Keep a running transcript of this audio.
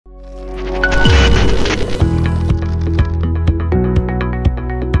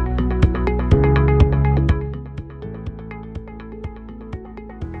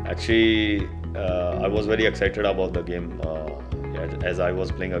Actually, I was very excited about the game as I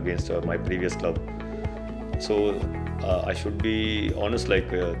was playing against my previous club. So I should be honest,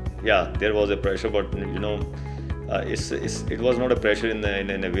 yeah, there was a pressure, but it was not a pressure in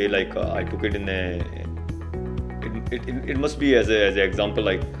a way like I took it in a. It must be as an example,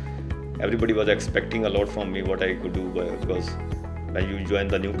 like everybody was expecting a lot from me what I could do, because when you join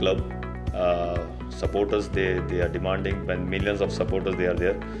the new club, supporters they are demanding, when millions of supporters they are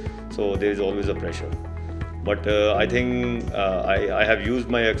there, so there is always a pressure. But I think I have used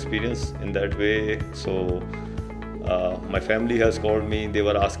my experience in that way. So my family has called me. They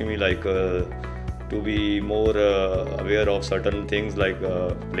were asking me to be more aware of certain things, like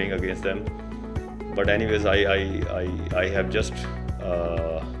playing against them. But anyways, I have just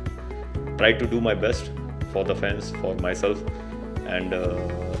tried to do my best for the fans, for myself, and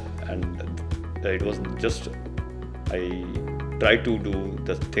it was just I tried to do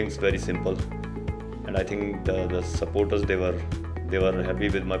the things very simple, and I think the supporters they were happy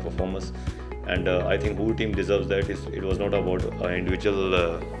with my performance, and I think whole team deserves that. It was not about individual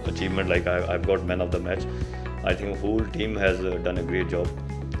achievement, like I've got man of the match. I think whole team has done a great job,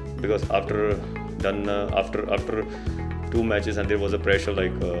 because after 2 matches and there was a pressure,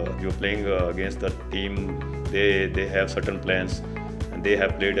 like you're playing against the team, they have certain plans and they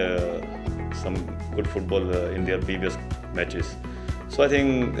have played some good football in their previous matches. So I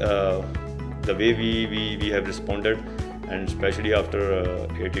think the way we have responded, and especially after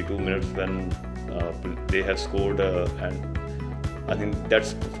 82 minutes when they have scored, and I think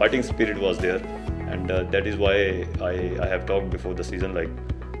that's fighting spirit was there, and that is why I have talked before the season, like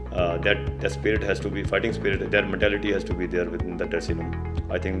that spirit has to be, fighting spirit, that mentality has to be there within the dressing room.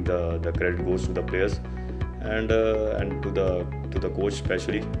 I think the credit goes to the players and to the coach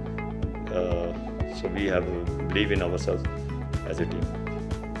especially. So we have believe in ourselves as a team.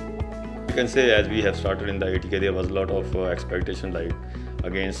 You can say, as we have started in the 80K, there was a lot of expectation, like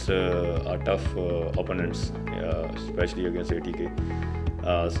against our tough opponents, especially against 80K.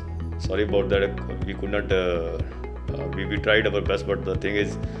 Sorry about that, we could not. We tried our best, but the thing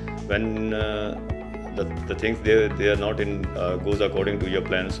is, when the things they are not in goes according to your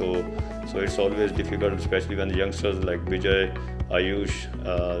plan, so it's always difficult, especially when the youngsters like Vijay, Ayush,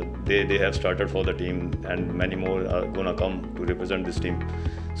 they have started for the team, and many more are gonna come to represent this team.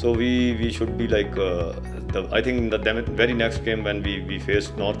 So we should be like I think the very next game when we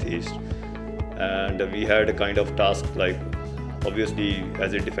faced Northeast, and we had a kind of task, like obviously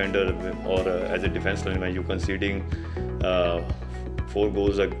as a defender or as a defense line, when you're conceding 4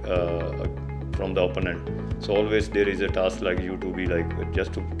 goals from the opponent, so always there is a task like you to be like,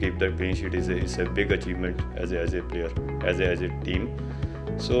 just to keep the clean sheet is a big achievement as a player, as a team.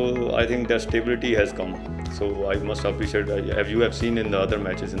 So I think that stability has come. So I must appreciate, as you have seen in the other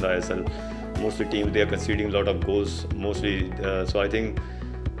matches in the ISL, mostly teams they are conceding a lot of goals mostly. So I think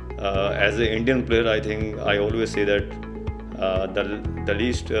as an Indian player, I think I always say that the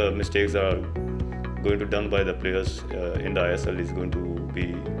least mistakes are going to done by the players in the ISL is going to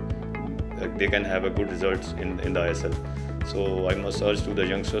be they can have a good results in the ISL. So I must urge to the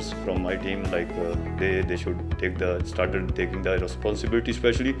youngsters from my team, like they should started taking the responsibility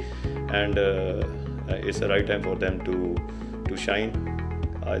especially, and it's the right time for them to shine.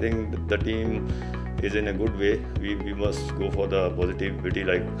 I think the team is in a good way. We must go for the positivity,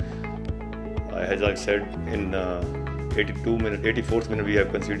 like as I said in 84th minute we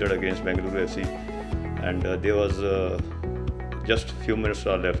have conceded against Bengaluru FC, and there was just few minutes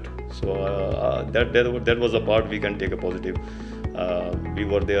are left. So that was the part we can take a positive. We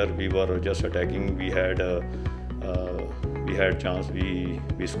were there, we were just attacking, we had chance, we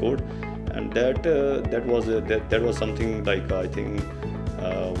scored, and that was something like I think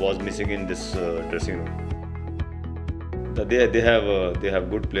was missing in this dressing room. They have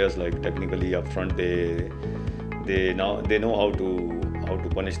good players, like technically up front. They know how to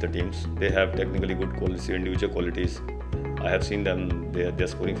punish the teams. They have technically good qualities, individual qualities. I have seen them. They're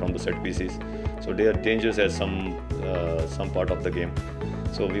scoring from the set pieces, so they are dangerous at some part of the game.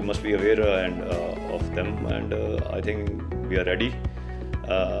 So we must be aware of them, and I think we are ready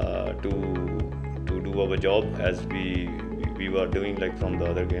to do our job as we were doing like from the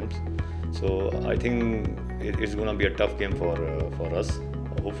other games. So I think it's going to be a tough game for us.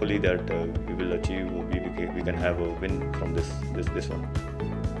 Hopefully that we will achieve. We can have a win from this one.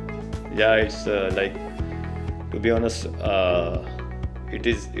 Yeah, it's like, to be honest, it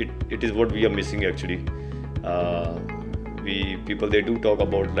is what we are missing actually. People they do talk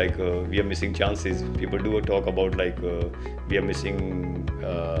about like we are missing chances. People do talk about like we are missing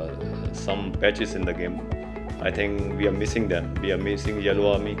some patches in the game. I think we are missing them. We are missing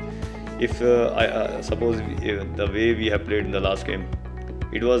Yellow Army. If I suppose the way we have played in the last game,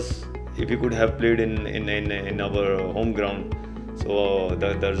 it was, if we could have played in our home ground, so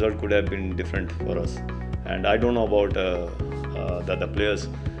the result could have been different for us. And I don't know about the players,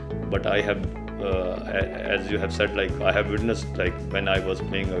 but I have, as you have said, like I have witnessed, like when I was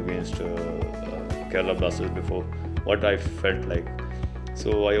playing against Kerala Blasters before, what I felt like.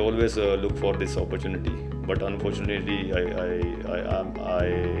 So I always look for this opportunity, but unfortunately,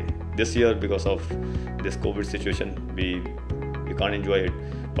 I this year, because of this COVID situation, we can't enjoy it.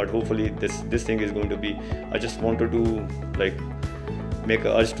 But hopefully, this thing is going to be. I just wanted to like make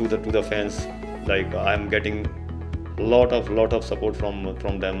a urge to the fans. Like I'm getting a lot of support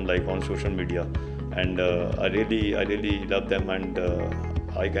from them, like on social media, and I really love them, and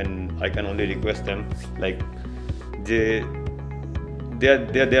I can only request them, like they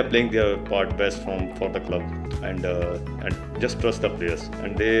are playing their part best for the club, and just trust the players,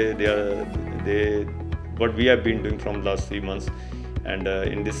 and they what we have been doing from last 3 months. And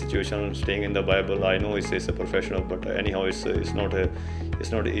in this situation, staying in the Bible, I know it's a professional, but anyhow, it's not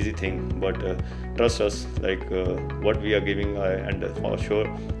an easy thing. But trust us, like what we are giving, and for sure,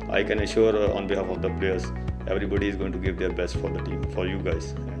 I can assure on behalf of the players, everybody is going to give their best for the team, for you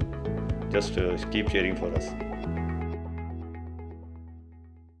guys. And just keep cheering for us.